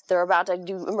scans. They're about to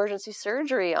do emergency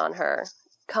surgery on her.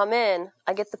 Come in,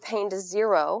 I get the pain to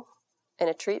 0 in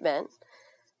a treatment.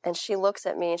 And she looks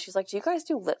at me and she's like, do you guys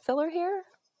do lip filler here?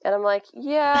 And I'm like,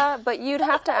 yeah, but you'd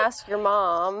have to ask your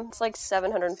mom. It's like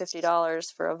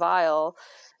 $750 for a vial.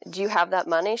 Do you have that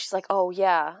money? She's like, oh,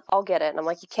 yeah, I'll get it. And I'm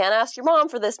like, you can't ask your mom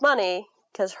for this money,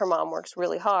 because her mom works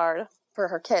really hard for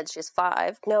her kids. She's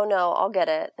 5. No, I'll get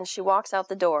it. And she walks out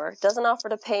the door, doesn't offer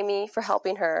to pay me for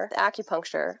helping her. The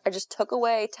acupuncture, I just took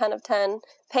away 10 of 10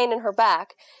 pain in her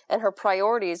back, and her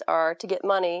priorities are to get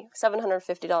money,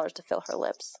 $750 to fill her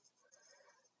lips.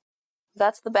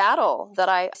 That's the battle that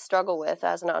I struggle with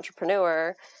as an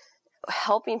entrepreneur,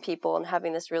 helping people and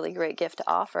having this really great gift to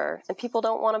offer. And people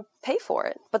don't want to pay for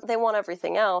it, but they want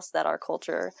everything else that our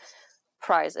culture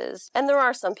prizes. And there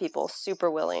are some people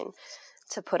super willing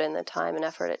to put in the time and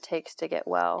effort it takes to get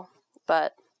well.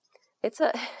 But it's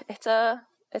a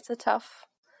tough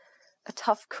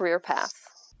career path.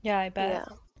 Yeah, I bet. Yeah.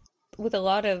 With a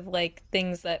lot of like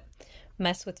things that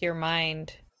mess with your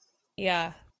mind.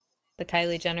 Yeah. The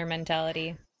Kylie Jenner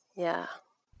mentality. Yeah.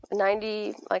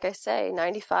 95%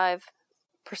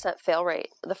 fail rate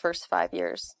the first 5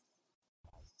 years.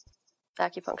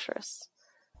 Acupuncturist.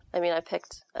 I mean, I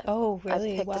picked wow.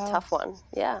 a tough one.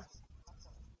 Yeah.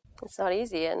 It's not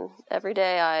easy. And every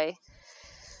day I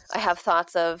have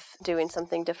thoughts of doing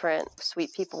something different.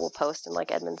 Sweet people will post in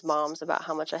like Edmund's moms about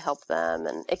how much I help them.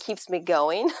 And it keeps me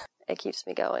going.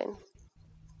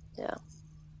 Yeah.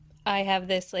 I have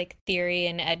this like theory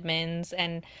in Edmonds,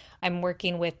 and I'm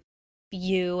working with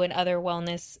you and other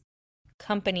wellness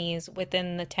companies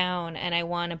within the town, and I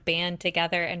want to band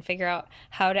together and figure out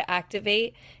how to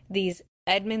activate these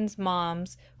Edmonds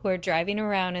moms who are driving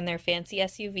around in their fancy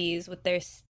SUVs with their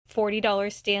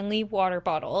 $40 Stanley water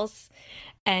bottles,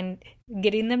 and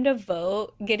getting them to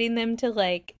vote, getting them to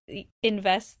like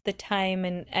invest the time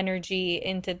and energy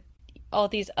into all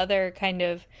these other kind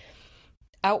of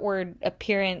outward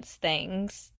appearance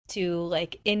things to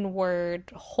like inward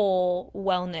whole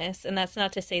wellness. And that's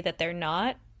not to say that they're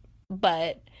not,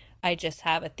 but I just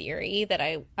have a theory that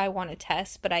I want to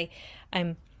test, but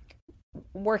I'm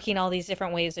working all these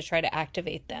different ways to try to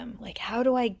activate them. Like, how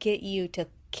do I get you to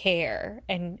care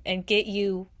and get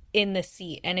you in the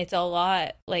seat? And it's a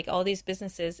lot. Like, all these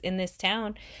businesses in this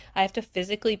town, I have to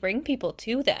physically bring people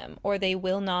to them or they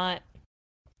will not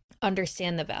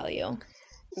understand the value.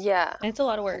 Yeah. And it's a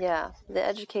lot of work. Yeah. The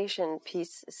education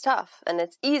piece is tough. And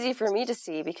it's easy for me to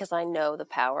see because I know the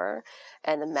power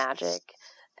and the magic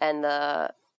and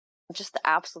just the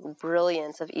absolute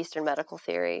brilliance of Eastern medical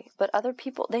theory. But other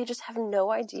people, they just have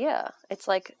no idea. It's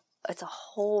like, it's a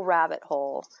whole rabbit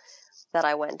hole that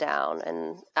I went down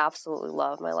and absolutely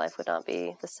love. My life would not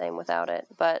be the same without it.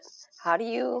 But how do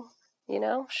you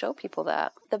show people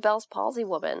that? The Bell's palsy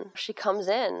woman, she comes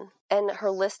in and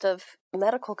her list of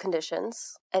medical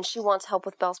conditions, and she wants help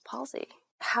with Bell's palsy.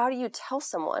 How do you tell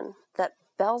someone that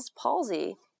Bell's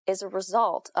palsy is a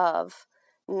result of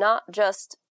not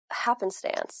just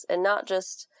happenstance and not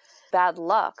just bad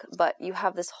luck, but you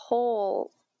have this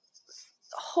whole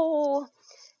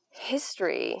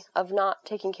history of not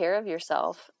taking care of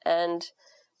yourself, and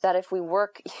that if we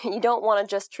work, you don't want to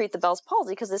just treat the Bell's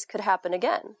palsy because this could happen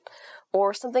again,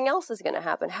 or something else is going to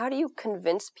happen. How do you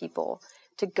convince people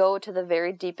to go to the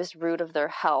very deepest root of their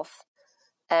health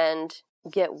and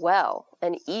get well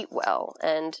and eat well?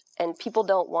 And people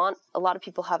don't want, a lot of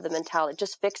people have the mentality,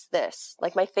 just fix this.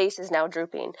 Like, my face is now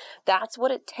drooping. That's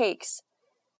what it takes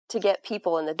to get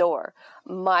people in the door.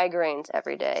 Migraines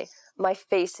every day. My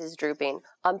face is drooping.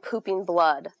 I'm pooping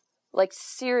blood. Like,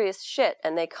 serious shit.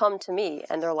 And they come to me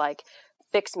and they're like,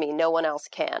 fix me. No one else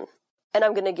can. And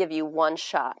I'm going to give you one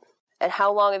shot. And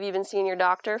how long have you been seeing your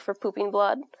doctor for pooping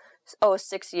blood?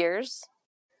 6 years.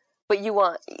 But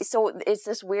so it's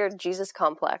this weird Jesus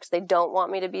complex. They don't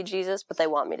want me to be Jesus, but they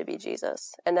want me to be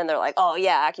Jesus. And then they're like, oh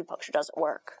yeah, acupuncture doesn't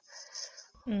work.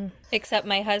 Except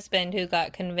my husband, who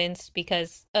got convinced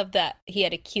because of that. He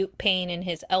had acute pain in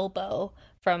his elbow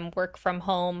from work from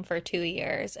home for 2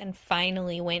 years and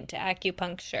finally went to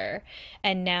acupuncture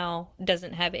and now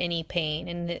doesn't have any pain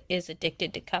and is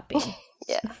addicted to cupping.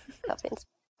 Yeah,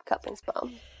 cupping's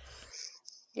bomb.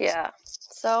 Yeah.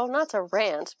 So, not to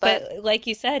rant, but like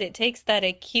you said, it takes that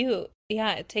acute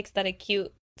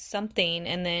something,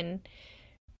 and then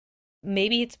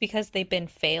maybe it's because they've been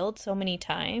failed so many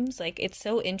times. Like, it's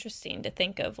so interesting to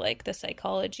think of like the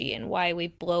psychology and why we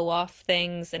blow off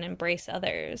things and embrace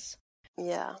others.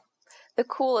 Yeah. The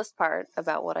coolest part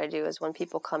about what I do is when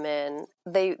people come in,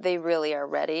 they really are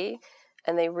ready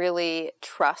and they really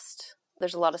trust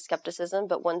There's a lot of skepticism,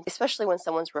 but especially when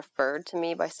someone's referred to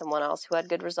me by someone else who had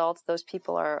good results, those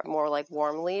people are more like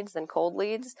warm leads than cold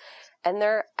leads. And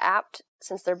they're apt,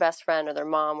 since their best friend or their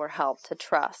mom were helped, to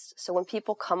trust. So when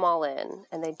people come all in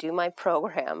and they do my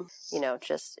program,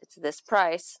 it's this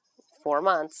price, 4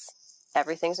 months,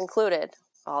 everything's included,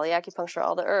 all the acupuncture,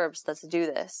 all the herbs, let's do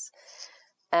this.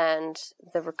 And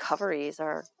the recoveries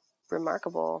are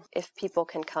remarkable if people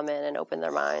can come in and open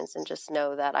their minds and just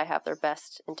know that I have their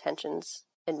best intentions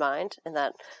in mind, and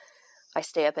that I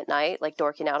stay up at night like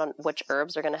dorking out on which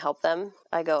herbs are going to help them.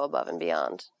 I go above and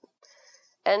beyond.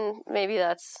 And maybe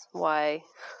that's why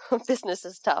business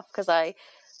is tough, because I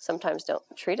sometimes don't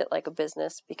treat it like a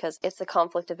business, because it's a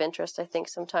conflict of interest, I think,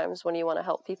 sometimes when you want to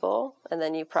help people and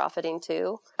then you profiting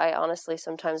too. I honestly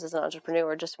sometimes as an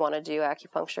entrepreneur just want to do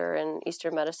acupuncture and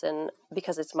Eastern medicine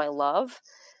because it's my love.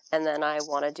 And then I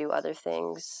want to do other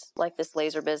things like this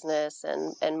laser business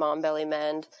and Mom Belly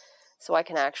Mend, so I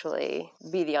can actually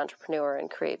be the entrepreneur and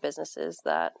create businesses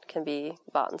that can be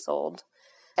bought and sold,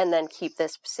 and then keep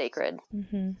this sacred.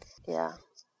 Mm-hmm. Yeah.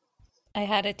 I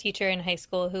had a teacher in high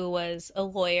school who was a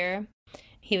lawyer.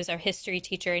 He was our history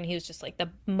teacher, and he was just like the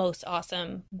most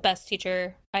awesome, best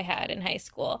teacher I had in high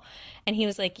school. And he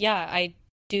was like, yeah, I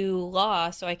do law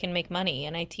so I can make money,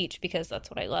 and I teach because that's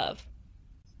what I love.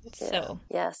 So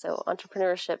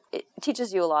entrepreneurship, it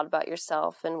teaches you a lot about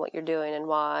yourself and what you're doing and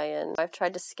why. And I've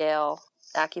tried to scale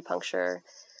acupuncture,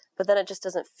 but then it just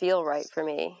doesn't feel right for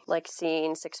me. Like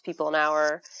seeing 6 people an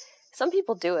hour. Some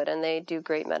people do it and they do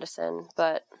great medicine,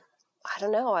 but I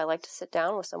don't know. I like to sit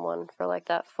down with someone for like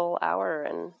that full hour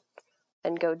and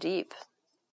go deep.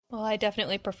 Well, I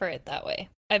definitely prefer it that way.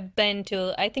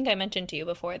 I think I mentioned to you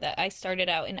before that I started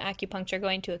out in acupuncture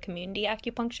going to a community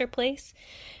acupuncture place,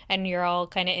 and you're all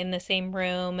kind of in the same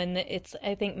room, and it's,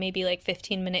 I think, maybe like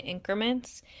 15-minute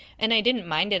increments, and I didn't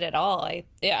mind it at all. I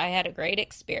had a great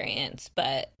experience,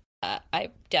 but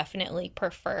I definitely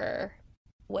prefer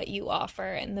what you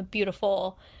offer and the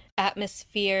beautiful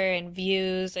atmosphere and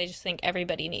views. I just think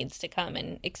everybody needs to come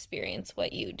and experience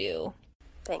what you do.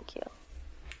 Thank you.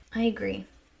 I agree.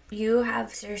 You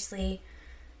have seriously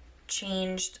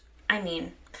changed. I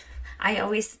mean, I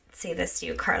always say this to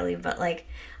you, Carleigh, but like,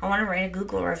 I want to write a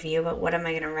Google review, but what am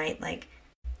I going to write? Like,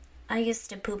 I used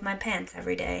to poop my pants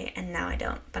every day, and now I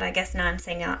don't. But I guess now I'm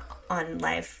saying it on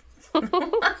live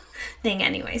thing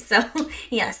anyway. So,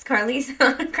 yes, Carleigh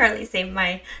saved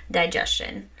my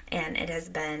digestion, and it has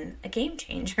been a game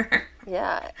changer.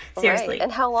 Yeah. Seriously. Right.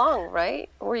 And how long, right?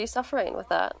 Were you suffering with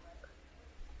that?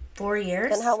 4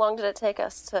 years. And how long did it take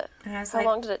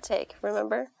long did it take?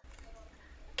 Remember?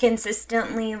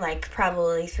 Consistently, like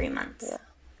probably 3 months.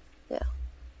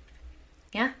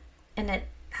 Yeah. And it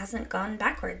hasn't gone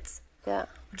backwards. Yeah.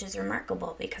 Which is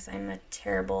remarkable because I'm a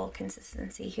terrible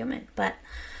consistency human. But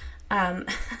thank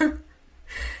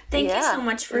you so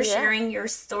much for sharing your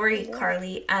story,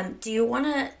 Carleigh. Do you want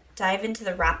to dive into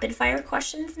the rapid fire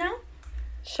questions now?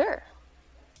 Sure.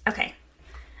 Okay.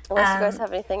 Unless you guys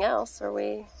have anything else, or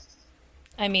we...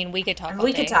 I mean, we could talk all day.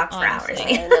 We could talk for hours.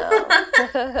 I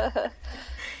know.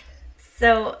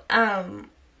 So,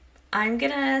 I'm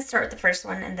going to start with the first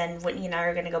one, and then Whitney and I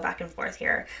are going to go back and forth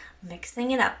here,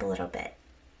 mixing it up a little bit.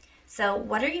 So,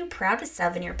 what are you proudest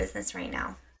of in your business right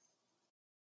now?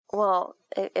 Well,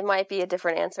 it might be a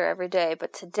different answer every day,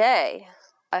 but today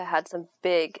I had some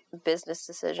big business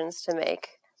decisions to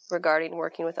make regarding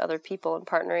working with other people and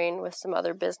partnering with some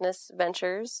other business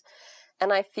ventures.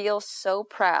 And I feel so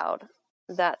proud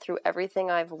that through everything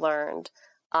I've learned,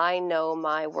 I know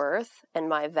my worth and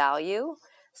my value.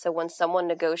 So when someone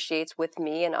negotiates with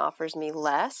me and offers me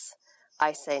less,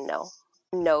 I say no.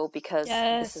 No, because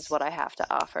this is what I have to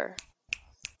offer.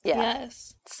 Yeah.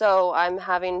 Yes. So I'm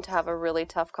having to have a really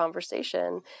tough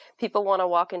conversation. People want to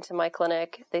walk into my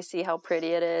clinic. They see how pretty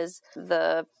it is.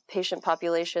 The patient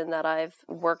population that I've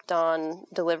worked on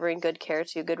delivering good care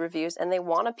to, good reviews, and they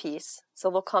want a piece. So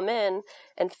they'll come in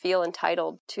and feel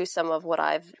entitled to some of what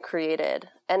I've created.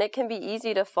 And it can be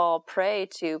easy to fall prey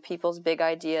to people's big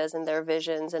ideas and their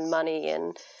visions and money.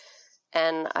 And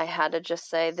I had to just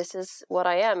say, this is what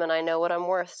I am and I know what I'm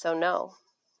worth. So no.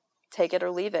 Take it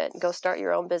or leave it. Go start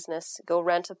your own business. Go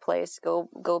rent a place. Go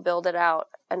build it out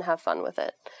and have fun with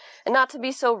it. And not to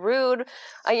be so rude.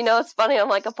 It's funny. I'm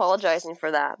like apologizing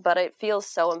for that, but it feels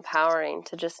so empowering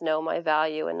to just know my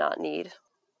value and not need.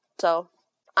 So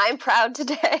I'm proud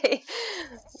today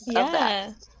of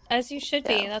that. As you should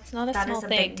be. That's not a small thing. That is a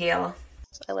big deal.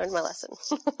 I learned my lesson.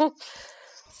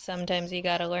 Sometimes you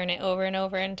got to learn it over and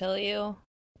over until you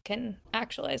can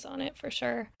actualize on it for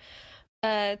sure.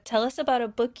 Tell us about a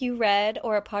book you read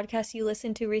or a podcast you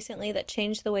listened to recently that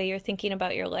changed the way you're thinking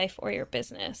about your life or your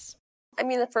business. I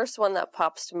mean, the first one that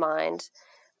pops to mind,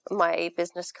 my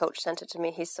business coach sent it to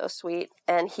me. He's so sweet.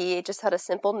 And he just had a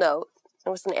simple note. It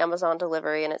was an Amazon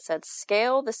delivery, and it said,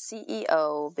 scale the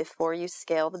CEO before you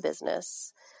scale the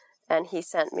business. And he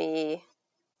sent me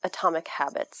Atomic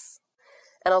Habits.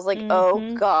 And I was like,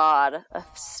 oh, God, a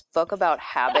book about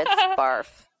habits,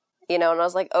 barf. You know, and I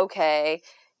was like, okay,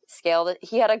 scaled it.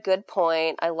 He had a good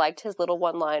point. I liked his little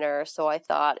one-liner, so I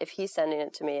thought if he's sending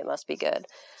it to me, it must be good.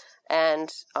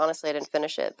 And honestly, I didn't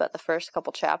finish it, but the first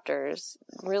couple chapters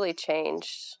really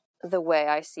changed the way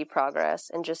I see progress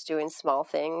and just doing small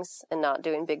things and not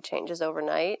doing big changes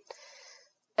overnight.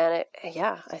 And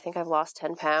I think I've lost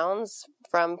 10 pounds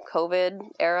from COVID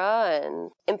era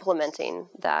and implementing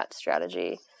that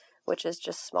strategy, which is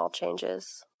just small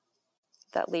changes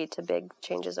that lead to big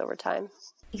changes over time.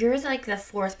 You're like the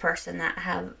fourth person that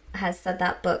has said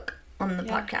that book on the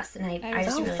podcast, and I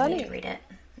just really need to read it.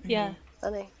 Yeah.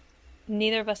 Funny.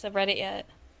 Neither of us have read it yet.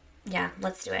 Yeah,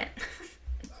 let's do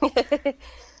it.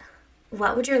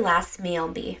 What would your last meal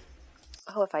be?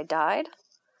 Oh, if I died?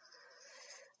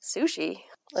 Sushi.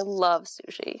 I love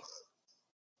sushi.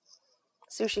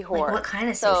 Sushi whore. Like what kind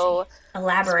of sushi?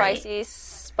 Elaborate.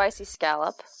 Spicy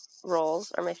scallop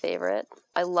rolls are my favorite.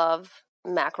 I love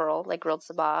mackerel, like grilled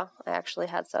saba. I actually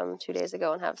had some 2 days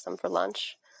ago and have some for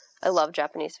lunch. I love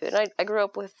Japanese food. And I grew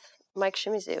up with Mike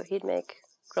Shimizu. He'd make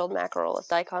grilled mackerel with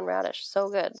daikon radish. So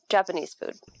good. Japanese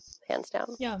food, hands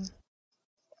down. Yeah.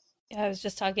 I was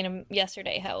just talking to him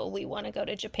yesterday how we want to go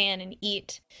to Japan and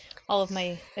eat. All of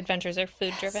my adventures are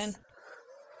food driven.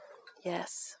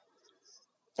 Yes.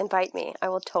 Invite me. I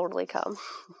will totally come.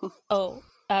 Oh,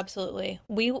 absolutely.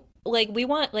 We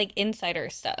want like insider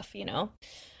stuff, you know?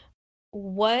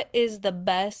 What is the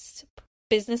best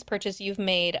business purchase you've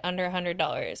made under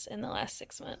 $100 in the last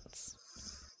 6 months?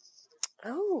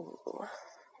 Oh,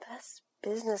 best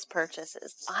business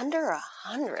purchases under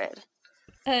 100.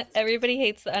 Everybody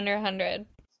hates the under 100.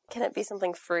 Can it be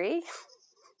something free?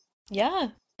 Yeah,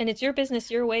 and it's your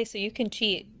business your way, so you can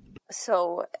cheat.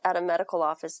 So at a medical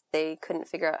office, they couldn't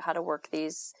figure out how to work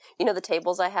these, the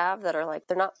tables I have that are like,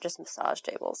 they're not just massage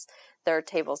tables. They're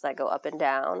tables that go up and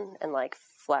down and like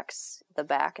flex the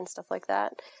back and stuff like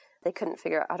that. They couldn't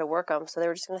figure out how to work them, so they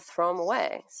were just going to throw them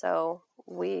away. So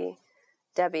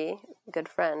Debbie, good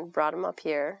friend, brought them up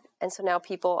here. And so now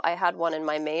I had one in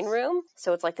my main room.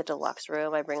 So it's like the deluxe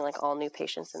room. I bring like all new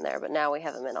patients in there, but now we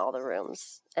have them in all the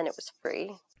rooms and it was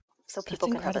free. So people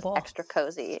can have an extra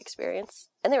cozy experience.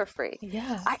 And they were free.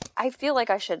 Yeah. I feel like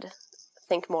I should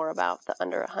think more about the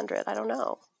under 100. I don't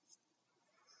know.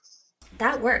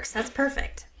 That works. That's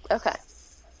perfect. Okay.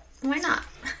 Why not?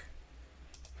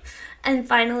 And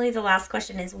finally, the last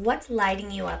question is, what's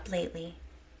lighting you up lately?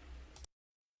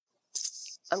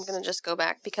 I'm going to just go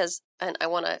back and I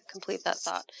want to complete that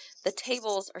thought. The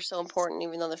tables are so important,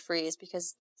 even though they're free, is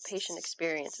because patient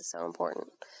experience is so important.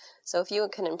 So if you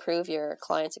can improve your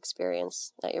client's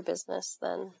experience at your business,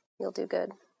 then you'll do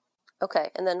good. Okay,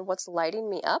 and then what's lighting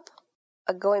me up?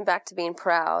 Going back to being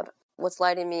proud, what's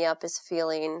lighting me up is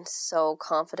feeling so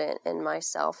confident in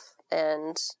myself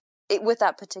and with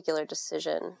that particular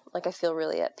decision. Like I feel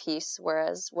really at peace,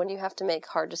 whereas when you have to make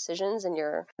hard decisions and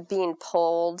you're being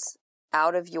pulled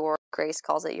out of your, Grace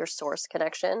calls it your source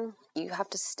connection, you have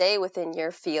to stay within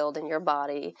your field and your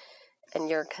body and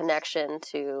your connection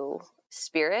to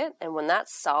spirit. And when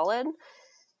that's solid,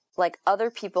 like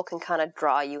other people can kind of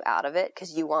draw you out of it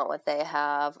because you want what they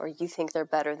have, or you think they're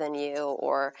better than you,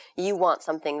 or you want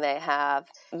something they have.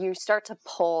 You start to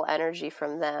pull energy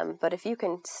from them. But if you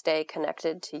can stay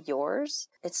connected to yours,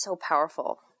 it's so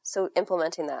powerful. So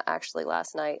implementing that actually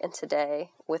last night and today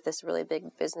with this really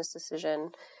big business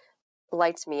decision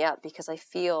lights me up because I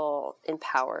feel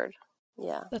empowered.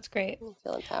 Yeah. That's great. I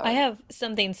feel empowered. I have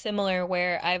something similar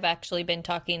where I've actually been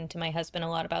talking to my husband a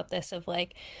lot about this, of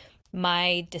like,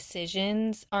 my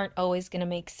decisions aren't always going to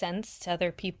make sense to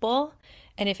other people.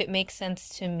 And if it makes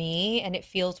sense to me and it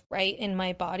feels right in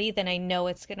my body, then I know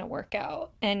it's going to work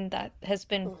out. And that has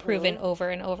been proven over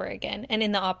and over again. And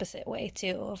in the opposite way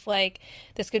too, of like,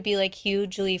 this could be like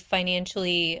hugely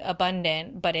financially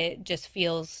abundant, but it just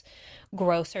feels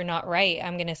gross or not right.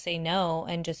 I'm going to say no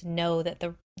and just know that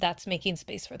that's making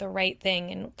space for the right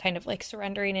thing and kind of like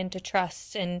surrendering into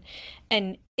trust and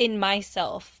in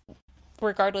myself,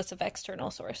 regardless of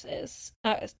external sources.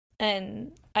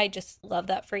 And I just love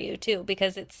that for you too,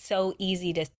 because it's so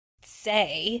easy to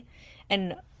say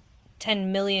and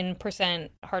 10 million%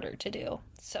 harder to do.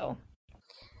 So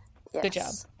yes. Good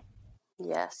job.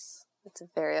 Yes. It's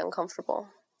very uncomfortable.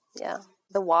 Yeah.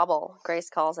 The wobble, Grace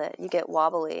calls it. You get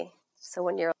wobbly. So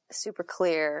when you're super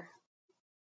clear,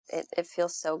 it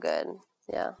feels so good.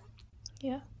 Yeah.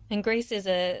 Yeah. And Grace is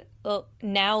a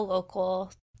now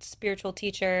local spiritual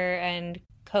teacher and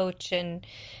coach and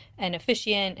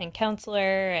officiant and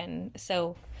counselor, and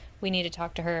so we need to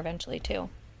talk to her eventually too.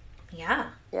 Yeah.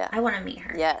 Yeah. I want to meet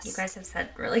her. Yes. You guys have said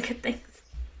really good things.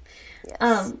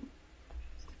 Yes.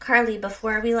 Carleigh,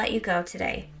 before we let you go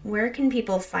today, where can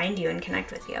people find you and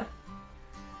connect with you?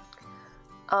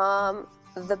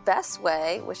 The best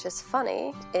way, which is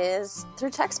funny, is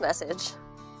through text message,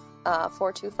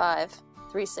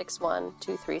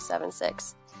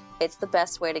 425-361-2376. It's the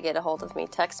best way to get a hold of me.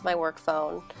 Text my work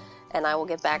phone, and I will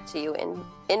get back to you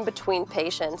in between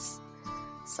patients,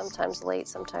 sometimes late,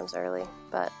 sometimes early,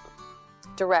 but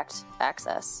direct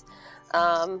access.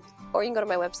 Or you can go to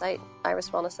my website,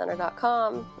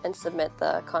 iriswellnesscenter.com, and submit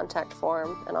the contact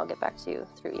form, and I'll get back to you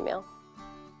through email.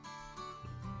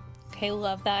 Okay,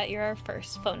 love that. You're our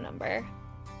first phone number.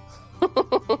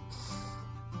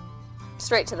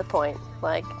 Straight to the point,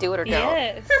 like do it or don't.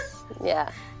 Yes.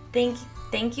 Yeah. Thank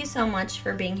you so much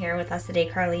for being here with us today,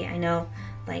 Carleigh. I know,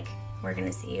 like, we're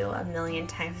gonna see you a million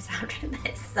times after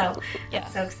this, so Yeah.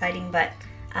 It's so exciting. But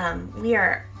I'm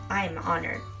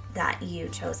honored that you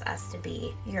chose us to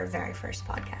be your very first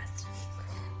podcast.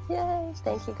 Yay!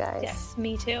 Thank you, guys. Yes,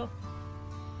 me too.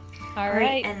 All All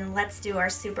right. and let's do our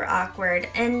super awkward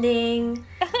ending.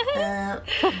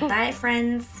 Bye,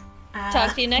 friends.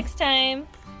 Talk to you next time.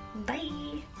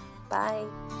 Bye. Bye.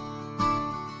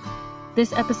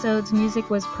 This episode's music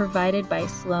was provided by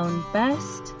Sloan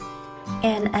Best.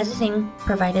 And editing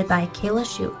provided by Kayla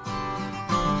Shu.